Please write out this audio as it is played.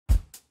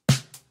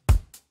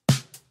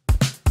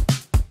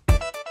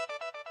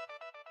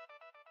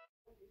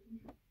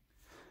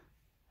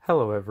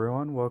Hello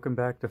everyone, welcome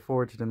back to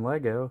Forged in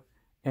Lego,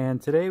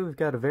 and today we've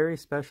got a very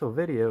special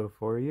video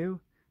for you.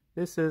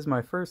 This is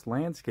my first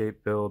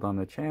landscape build on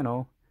the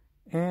channel,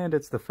 and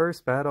it's the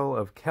first battle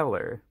of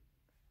Keller.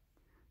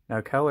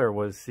 Now Keller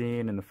was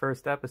seen in the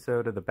first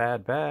episode of The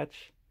Bad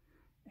Batch,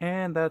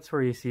 and that's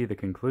where you see the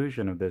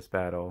conclusion of this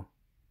battle.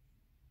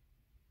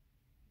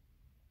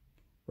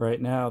 Right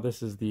now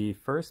this is the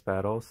first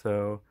battle,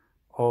 so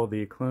all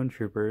the clone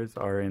troopers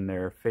are in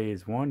their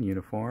Phase 1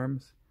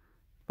 uniforms.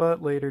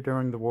 But later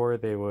during the war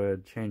they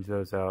would change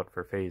those out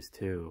for Phase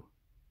 2.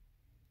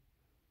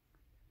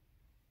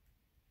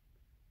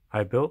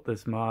 I built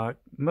this MOC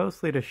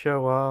mostly to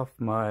show off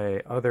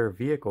my other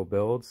vehicle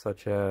builds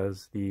such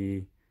as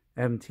the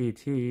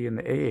MTT and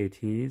the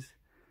AATs,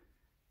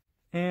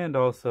 and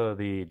also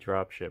the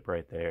dropship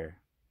right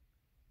there.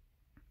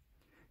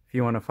 If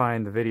you want to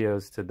find the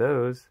videos to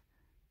those,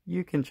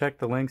 you can check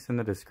the links in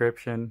the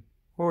description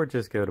or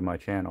just go to my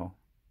channel.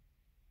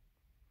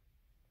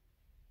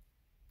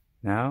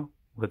 Now,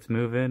 let's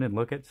move in and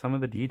look at some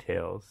of the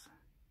details.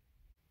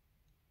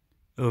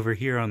 Over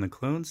here on the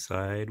clone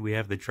side, we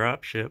have the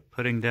dropship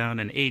putting down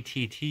an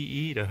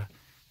ATTE to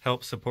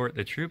help support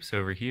the troops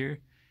over here,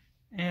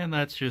 and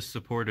that's just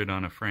supported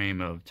on a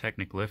frame of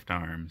Technic lift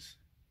arms.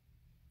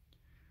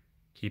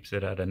 Keeps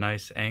it at a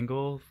nice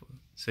angle,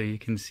 so you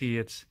can see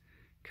it's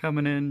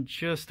coming in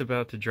just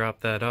about to drop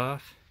that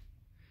off.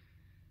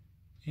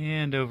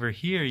 And over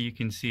here you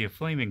can see a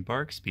flaming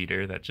bark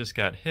speeder that just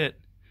got hit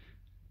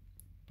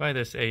by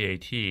this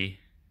AAT,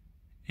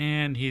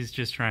 and he's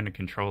just trying to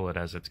control it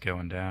as it's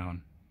going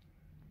down.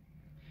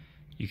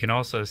 You can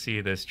also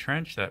see this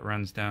trench that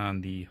runs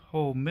down the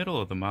whole middle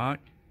of the MOC,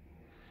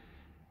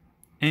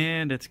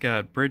 and it's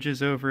got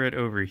bridges over it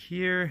over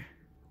here,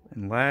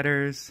 and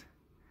ladders,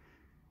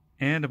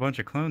 and a bunch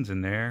of clones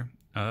in there,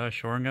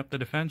 shoring up the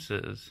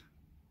defenses.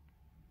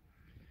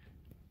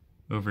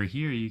 Over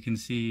here you can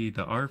see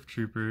the ARF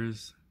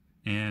troopers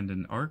and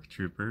an ARC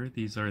trooper.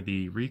 These are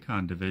the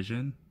recon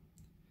division.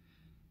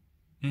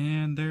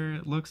 And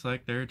it looks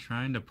like they're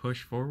trying to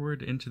push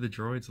forward into the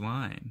droid's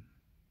line.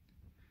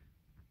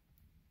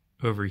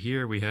 Over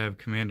here we have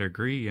Commander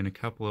Gree and a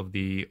couple of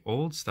the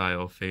old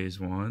style Phase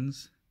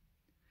 1s.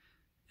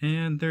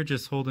 And they're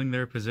just holding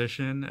their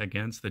position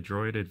against the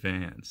droid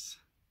advance.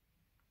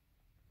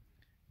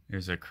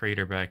 There's a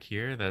crater back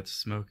here that's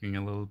smoking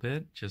a little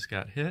bit, just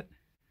got hit.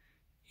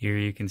 Here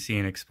you can see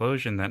an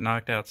explosion that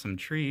knocked out some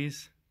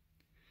trees.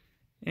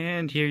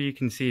 And here you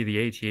can see the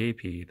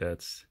ATAP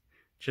that's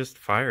just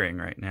firing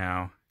right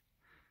now.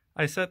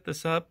 I set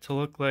this up to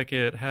look like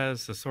it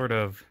has a sort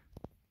of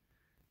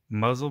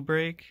muzzle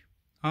brake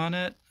on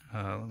it.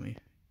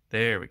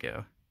 There we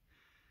go.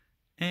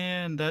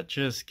 And that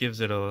just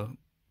gives it a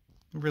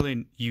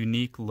really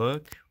unique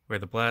look where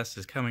the blast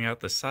is coming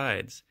out the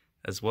sides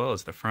as well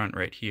as the front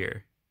right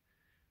here.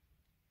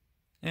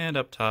 And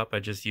up top I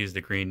just used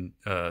the green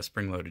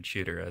spring-loaded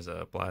shooter as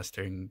a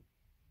blaster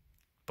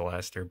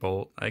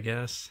bolt, I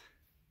guess.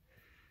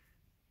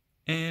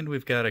 And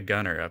we've got a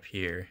gunner up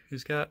here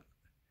who's got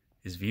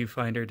his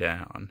viewfinder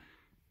down.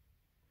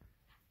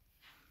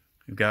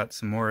 We've got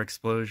some more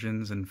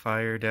explosions and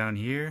fire down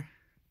here.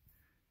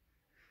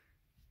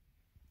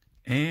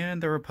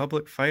 And the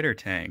Republic fighter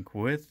tank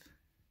with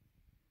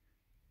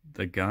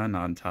the gun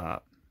on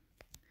top.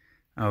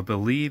 I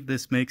believe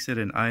this makes it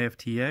an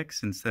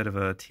ift-x instead of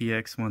a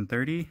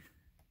TX-130.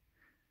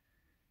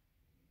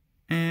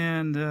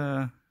 And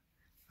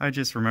I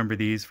just remember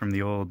these from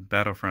the old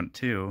Battlefront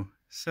 2.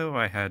 So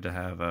I had to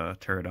have a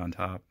turret on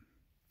top.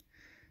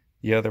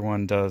 The other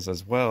one does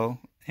as well,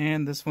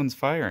 and this one's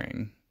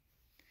firing.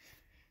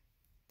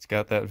 It's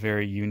got that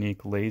very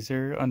unique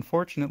laser.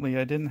 Unfortunately,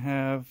 I didn't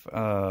have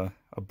a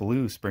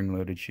blue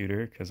spring-loaded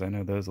shooter, because I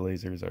know those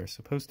lasers are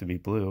supposed to be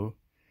blue.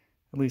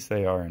 At least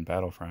they are in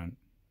Battlefront.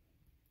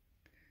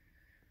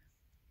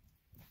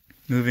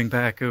 Moving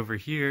back over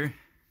here,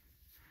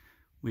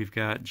 we've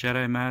got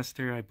Jedi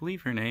Master, I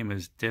believe her name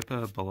is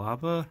Dippa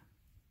Balaba.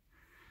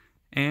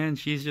 And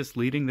she's just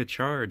leading the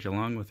charge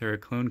along with her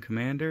clone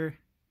commander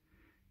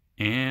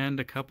and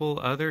a couple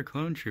other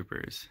clone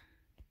troopers.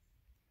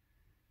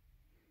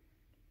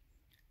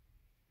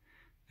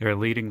 They're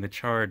leading the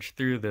charge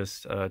through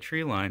this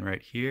tree line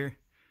right here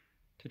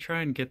to try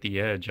and get the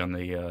edge on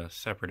the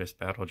separatist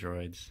battle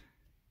droids.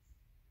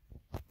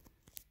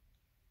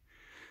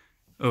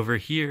 Over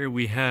here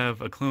we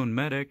have a clone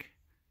medic.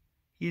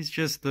 He's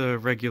just the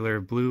regular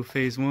blue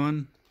Phase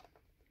 1.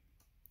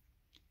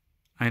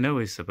 I know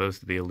he's supposed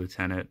to be a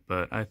lieutenant,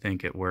 but I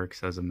think it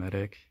works as a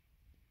medic.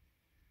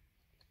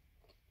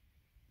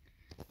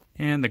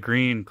 And the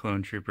green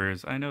clone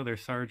troopers, I know they're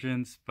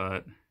sergeants,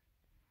 but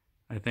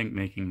I think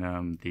making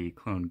them the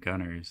clone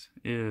gunners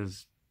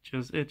it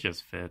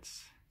just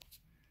fits.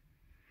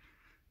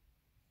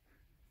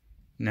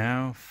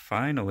 Now,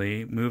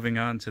 finally, moving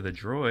on to the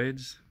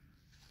droids.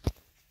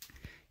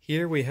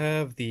 Here we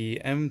have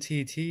the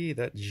MTT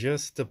that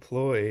just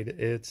deployed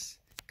its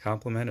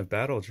complement of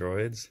battle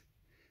droids.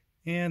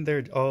 And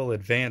they're all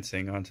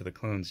advancing onto the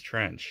clone's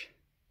trench.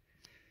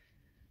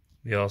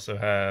 We also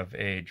have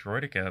a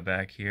Droideka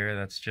back here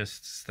that's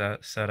just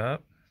set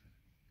up.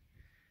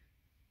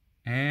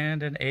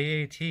 And an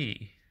AAT.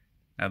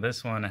 Now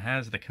this one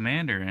has the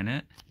commander in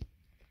it.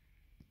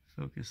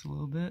 Focus a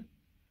little bit.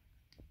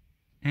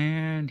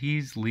 And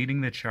he's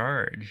leading the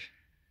charge.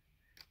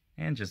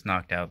 And just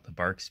knocked out the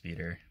bark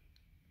speeder.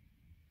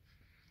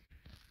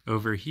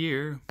 Over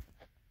here,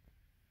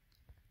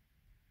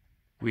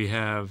 we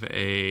have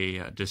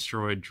a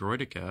destroyed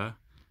Droideka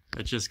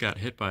that just got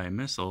hit by a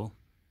missile.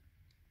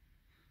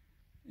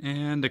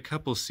 And a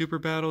couple super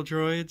battle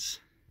droids.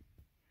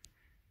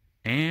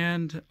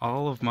 And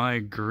all of my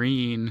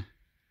green,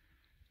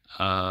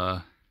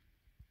 I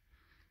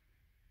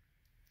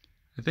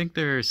think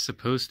they're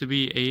supposed to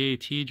be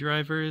AAT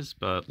drivers,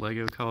 but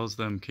LEGO calls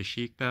them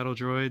Kashyyyk battle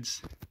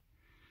droids.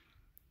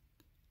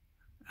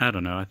 I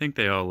don't know, I think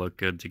they all look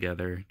good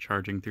together,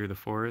 charging through the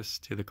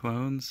forest to the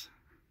clones.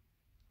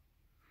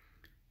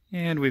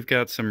 And we've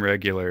got some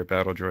regular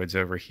battle droids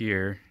over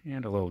here,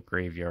 and a little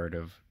graveyard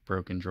of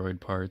broken droid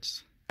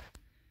parts.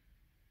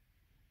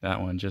 That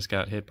one just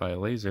got hit by a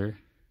laser.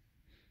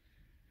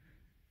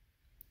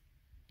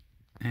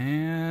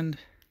 And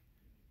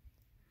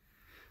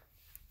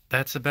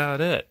that's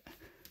about it.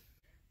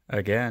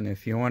 Again,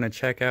 if you want to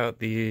check out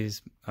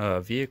these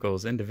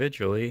vehicles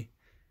individually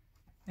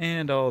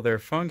and all their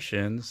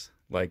functions,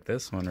 like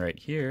this one right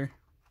here,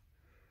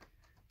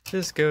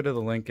 just go to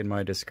the link in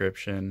my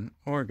description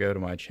or go to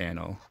my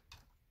channel.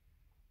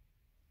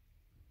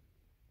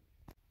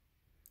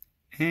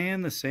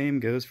 And the same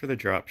goes for the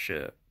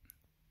dropship.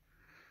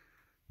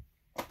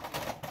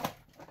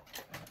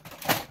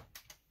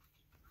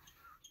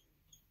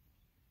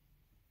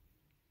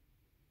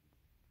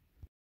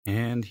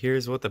 And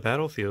here's what the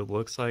battlefield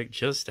looks like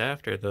just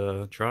after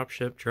the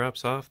dropship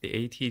drops off the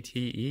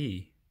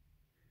ATTE.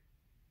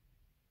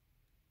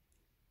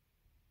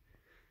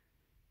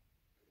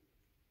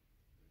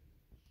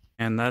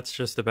 And that's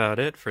just about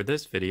it for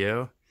this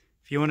video.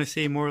 If you want to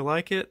see more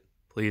like it,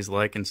 please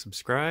like and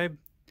subscribe.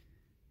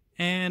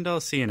 And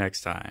I'll see you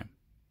next time.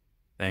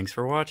 Thanks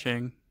for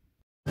watching.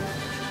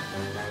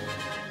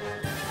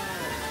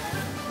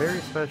 Very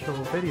special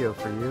video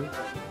for you.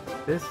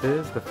 This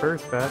is the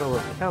first battle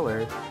of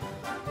Keller.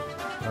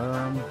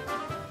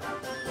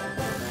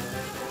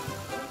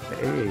 The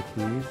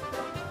AATs.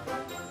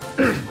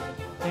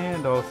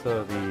 And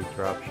also the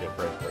dropship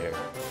right there.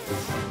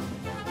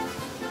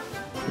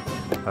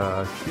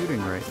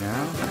 Shooting right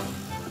now.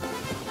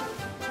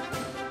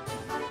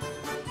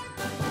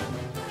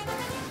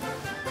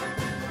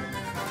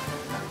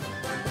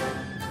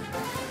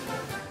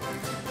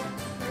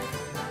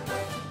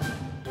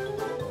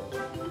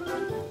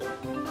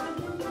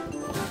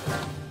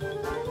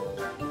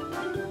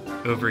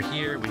 Over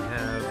here we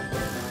have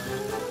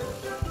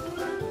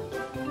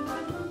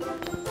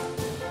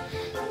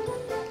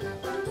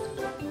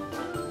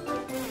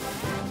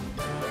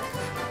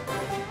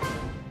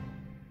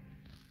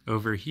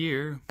over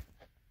here